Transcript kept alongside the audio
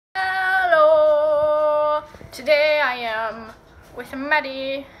Today I am with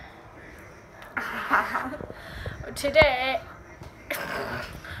Madi. Today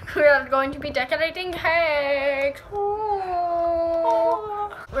we are going to be decorating cakes. We're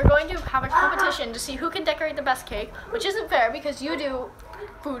going to have a competition to see who can decorate the best cake, which isn't fair because you do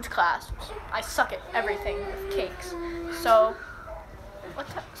foods class. I suck at everything with cakes. So,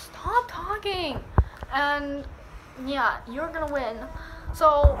 stop talking. And yeah, you're gonna win.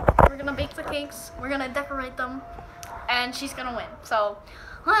 So we're gonna bake the cakes, we're gonna decorate them, and she's gonna win. So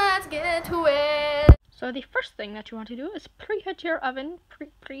let's get to it. So the first thing that you want to do is preheat your oven,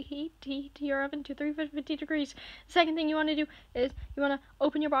 preheat your oven to 350 degrees. The second thing you want to do is you want to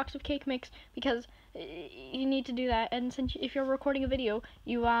open your box of cake mix because you need to do that. And since if you're recording a video,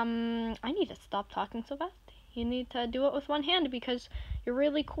 I need to stop talking so fast. You need to do it with one hand because you're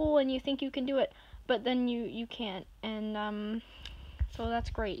really cool and you think you can do it, but then you can't. And so that's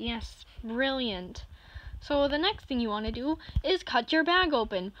great. Yes, brilliant. So the next thing you want to do is cut your bag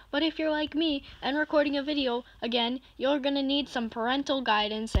open. But if you're like me and recording a video, again, you're going to need some parental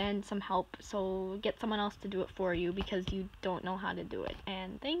guidance and some help. So get someone else to do it for you because you don't know how to do it.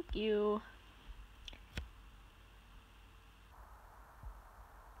 And thank you.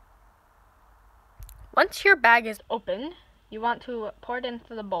 Once your bag is open, you want to pour it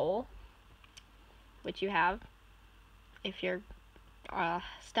into the bowl, which you have. If you're a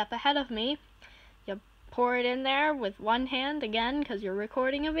step ahead of me, you pour it in there with one hand again because you're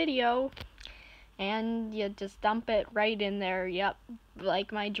recording a video, and you just dump it right in there. Yep,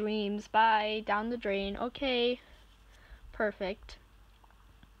 like my dreams. Bye. Down the drain. Okay, perfect.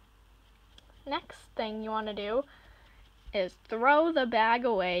 Next thing you want to do is throw the bag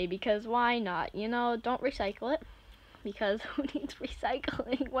away because why not? You know, don't recycle it because who needs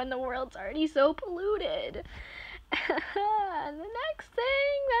recycling when the world's already so polluted? And the next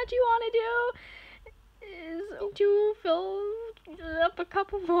thing that you want to do is to fill up a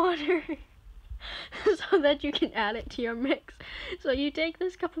cup of water so that you can add it to your mix. So you take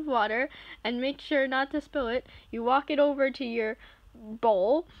this cup of water and make sure not to spill it. You walk it over to your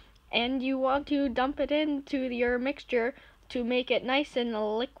bowl and you want to dump it into your mixture to make it nice and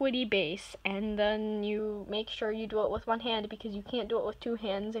liquidy base. And then you make sure you do it with one hand because you can't do it with two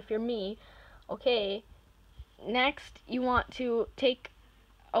hands if you're me. Okay. Next, you want to take,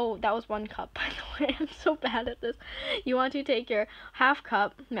 oh, that was 1 cup, by the way, I'm so bad at this. You want to take your half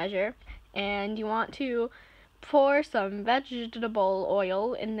cup measure, and you want to pour some vegetable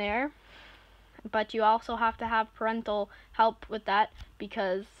oil in there, but you also have to have parental help with that,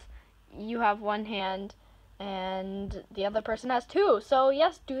 because you have one hand, and the other person has two, so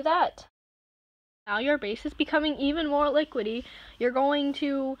yes, do that. Now your base is becoming even more liquidy. You're going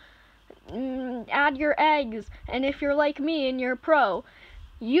to add your eggs, and if you're like me and you're pro,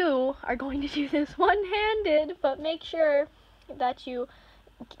 you are going to do this one-handed, but make sure that you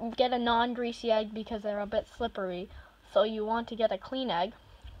get a non-greasy egg because they're a bit slippery. So you want to get a clean egg.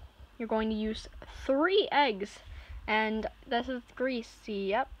 You're going to use 3 eggs, and this is greasy.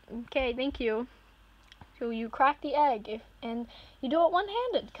 Yep, okay, thank you. So you crack the egg, and you do it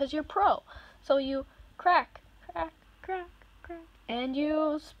one-handed because you're pro. So you crack, and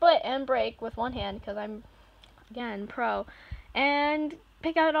you split and break with one hand because I'm, again, pro. And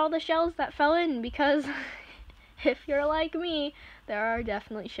pick out all the shells that fell in because if you're like me, there are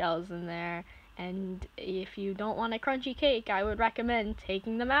definitely shells in there. And if you don't want a crunchy cake, I would recommend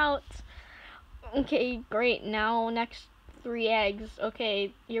taking them out. Okay, great. Now, next 3 eggs.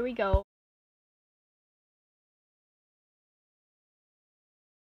 Okay, here we go.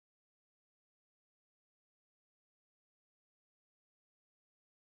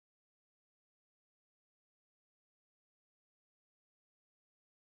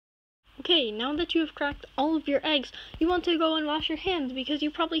 Okay, now that you have cracked all of your eggs, you want to go and wash your hands because you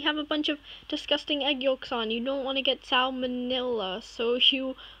probably have a bunch of disgusting egg yolks on. You don't want to get salmonella, so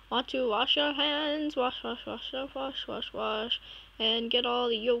you want to wash your hands, wash, and get all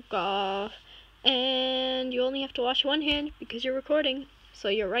the yolk off. And you only have to wash one hand because you're recording, so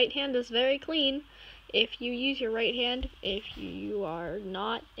your right hand is very clean. If you use your right hand, if you are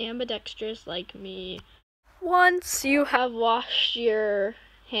not ambidextrous like me. Once you have washed your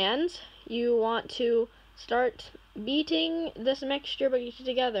hands, you want to start beating this mixture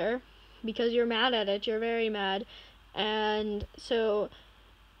together because you're mad at it. You're very mad. And so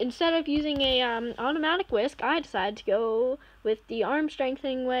instead of using a automatic whisk, I decided to go with the arm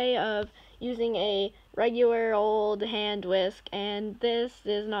strengthening way of using a regular old hand whisk, and this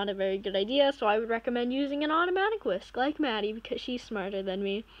is not a very good idea, so I would recommend using an automatic whisk like Maddie because she's smarter than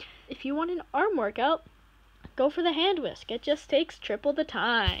me. If you want an arm workout, go for the hand whisk. It just takes triple the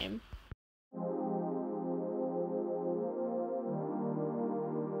time.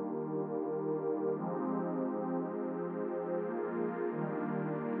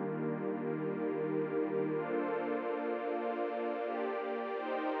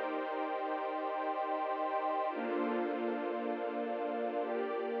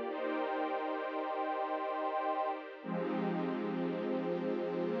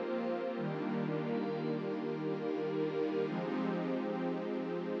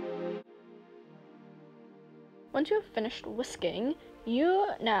 Once you have finished whisking, you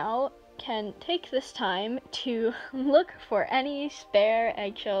now can take this time to look for any spare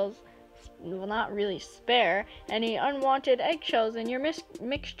eggshells, well, not really spare, any unwanted eggshells in your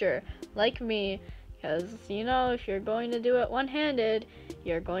mixture, like me, because, you know, if you're going to do it one-handed,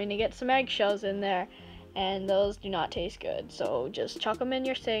 you're going to get some eggshells in there, and those do not taste good, so just chuck them in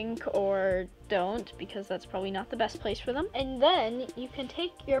your sink, or don't, because that's probably not the best place for them. And then you can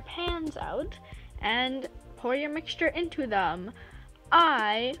take your pans out and pour your mixture into them.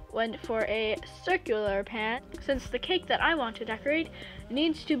 I went for a circular pan, since the cake that I want to decorate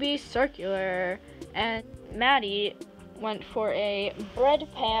needs to be circular, and Maddie went for a bread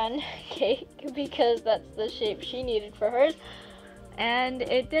pan cake because that's the shape she needed for hers, and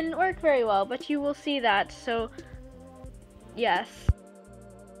it didn't work very well, but you will see that, so yes.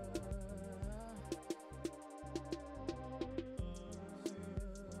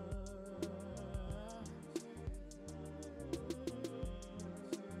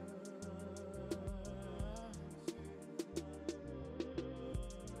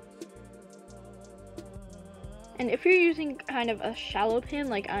 And if you're using kind of a shallow pan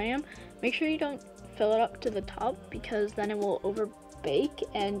like I am, make sure you don't fill it up to the top, because then it will over bake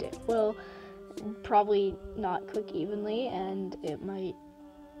and it will probably not cook evenly and it might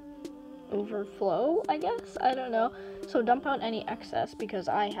overflow, I guess. I don't know. So dump out any excess, because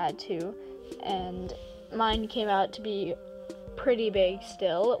I had to, and mine came out to be pretty big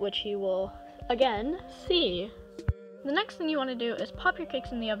still, which you will again see. The next thing you want to do is pop your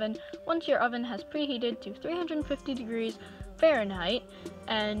cakes in the oven once your oven has preheated to 350 degrees Fahrenheit,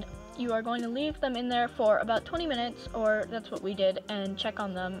 and you are going to leave them in there for about 20 minutes, or that's what we did, and check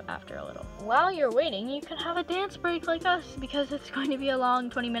on them after a little. While you're waiting, you can have a dance break like us, because it's going to be a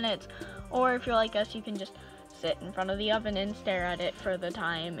long 20 minutes, or if you're like us, you can just sit in front of the oven and stare at it for the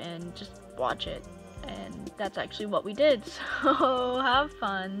time and just watch it, and that's actually what we did, so have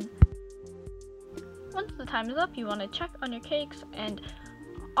fun. Once the time is up, you want to check on your cakes, and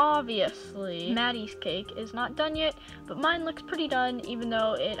obviously Maddie's cake is not done yet, but mine looks pretty done, even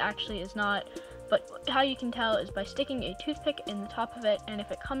though it actually is not. But how you can tell is by sticking a toothpick in the top of it, and if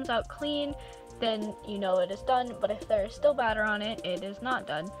it comes out clean, then you know it is done, but if there is still batter on it, it is not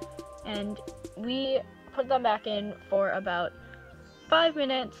done. And we put them back in for about 5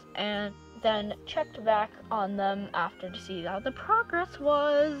 minutes, and then checked back on them after to see how the progress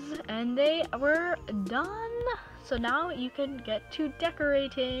was, and they were done. So now you can get to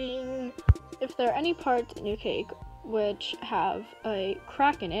decorating. If there are any parts in your cake which have a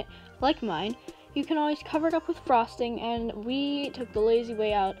crack in it, like mine, you can always cover it up with frosting, and we took the lazy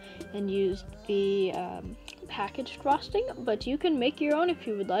way out and used the packaged frosting, but you can make your own if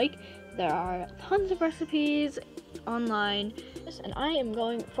you would like. There are tons of recipes online, and I am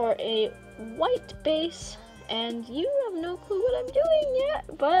going for a white base, and you have no clue what I'm doing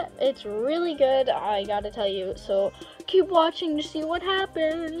yet, but it's really good, I gotta tell you, so keep watching to see what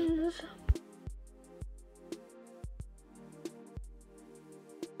happens.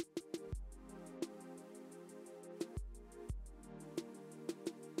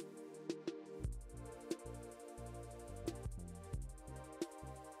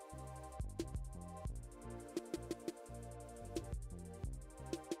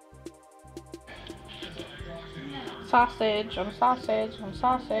 Sausage, I'm sausage, I'm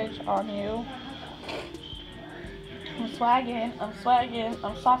sausage on you. I'm swaggin', I'm swaggin',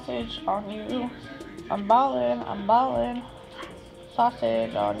 I'm sausage on you. I'm ballin',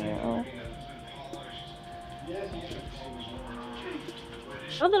 sausage on you.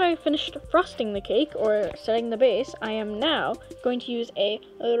 Now that I've finished frosting the cake, or setting the base, I am now going to use a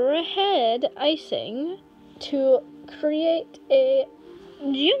red icing to create a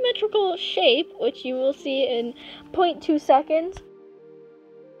geometrical shape, which you will see in 0.2 seconds.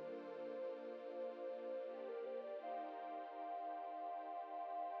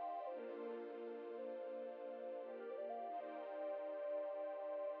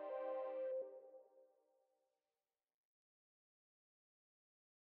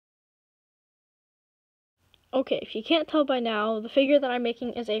 Okay, if you can't tell by now, the figure that I'm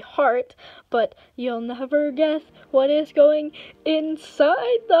making is a heart, but you'll never guess what is going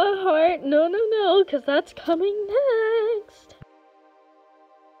inside the heart. No, because that's coming next.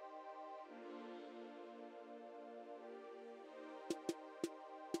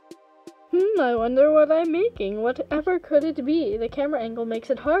 I wonder what I'm making. Whatever could it be? The camera angle makes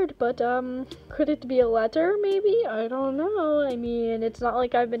it hard, but could it be a letter maybe? I don't know. I mean, it's not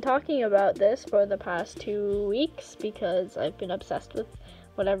like I've been talking about this for the past 2 weeks, because I've been obsessed with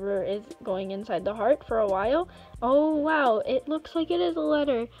whatever is going inside the heart for a while. Oh wow, it looks like it is a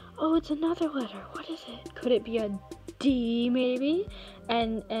letter. Oh, it's another letter. What is it? Could it be a D maybe?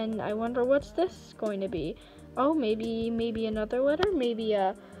 And I wonder what's this going to be. Oh, maybe another letter, maybe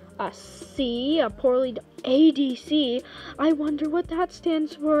a C, a poorly ADC. I wonder what that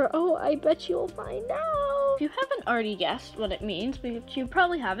stands for. Oh, I bet you'll find out. If you haven't already guessed what it means, but you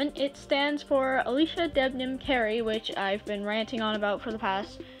probably haven't, it stands for Alicia Debnam Carey, which I've been ranting on about for the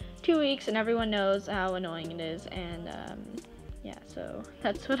past 2 weeks, and everyone knows how annoying it is. And yeah, so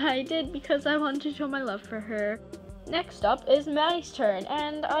that's what I did because I wanted to show my love for her. Next up is Maddie's turn,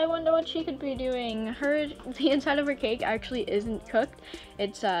 and I wonder what she could be doing. The inside of her cake actually isn't cooked.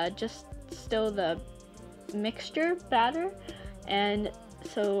 It's just still the mixture batter, and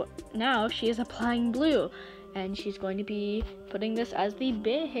so now she is applying blue, and she's going to be putting this as the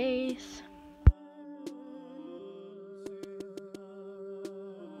base.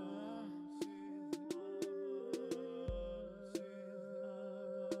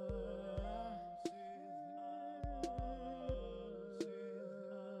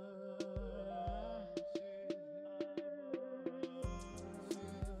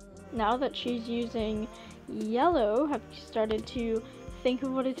 Now that she's using yellow, have you started to think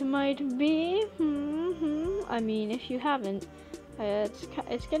of what it might be? I mean, if you haven't,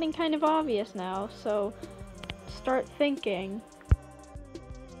 it's getting kind of obvious now, so start thinking.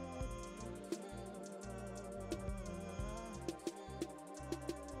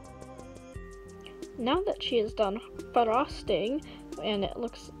 Now that she is done frosting, and it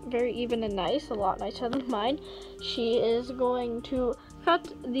looks very even and nice, a lot nicer than mine, she is going to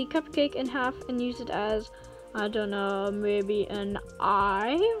cut the cupcake in half and use it as, I don't know, maybe an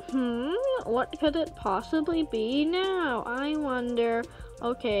eye? What could it possibly be now? I wonder.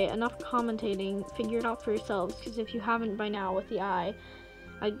 Okay, enough commentating. Figure it out for yourselves, because if you haven't by now with the eye,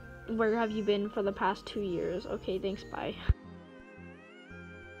 where have you been for the past 2 years? Okay, thanks, bye.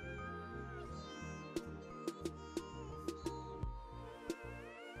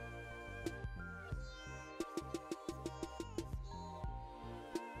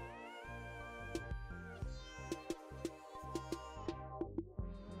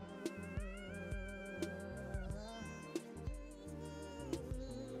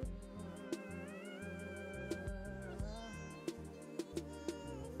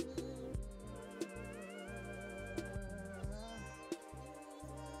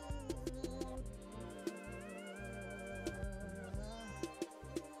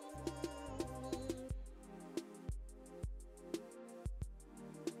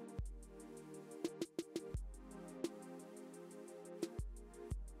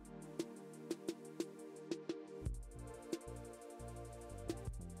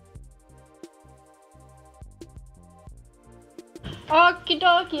 Okie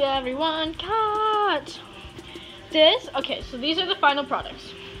dokie, everyone, cut! Okay, so these are the final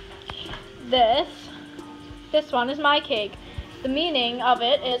products. This one is my cake. The meaning of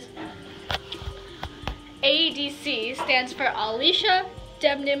it is ADC stands for Alicia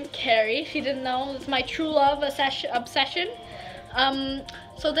Debnam Carey. If you didn't know, it's my true love obsession.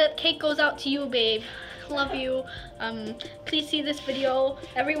 So that cake goes out to you, babe. Love you. Please see this video.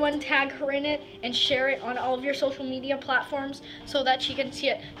 Everyone tag her in it and share it on all of your social media platforms so that she can see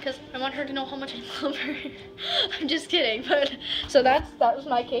it, because I want her to know how much I love her. I'm just kidding, but so that was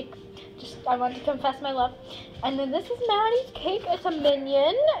my cake. I want to confess my love. And then this is Maddie's cake. It's a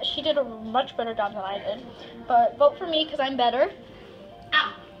minion. She did a much better job than I did, but vote for me because I'm better.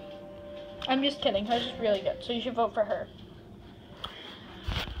 Ow. I'm just kidding. Hers is really good, so you should vote for her.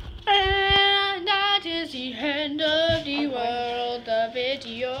 And that is the end of the world, the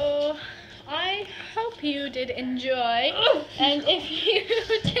video. I hope you did enjoy. And if you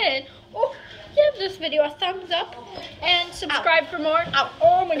did, give this video a thumbs up and subscribe for more.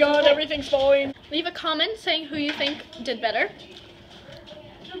 Oh my god, everything's falling. Leave a comment saying who you think did better.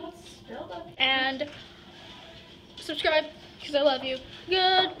 And subscribe because I love you.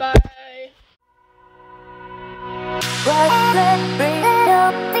 Goodbye.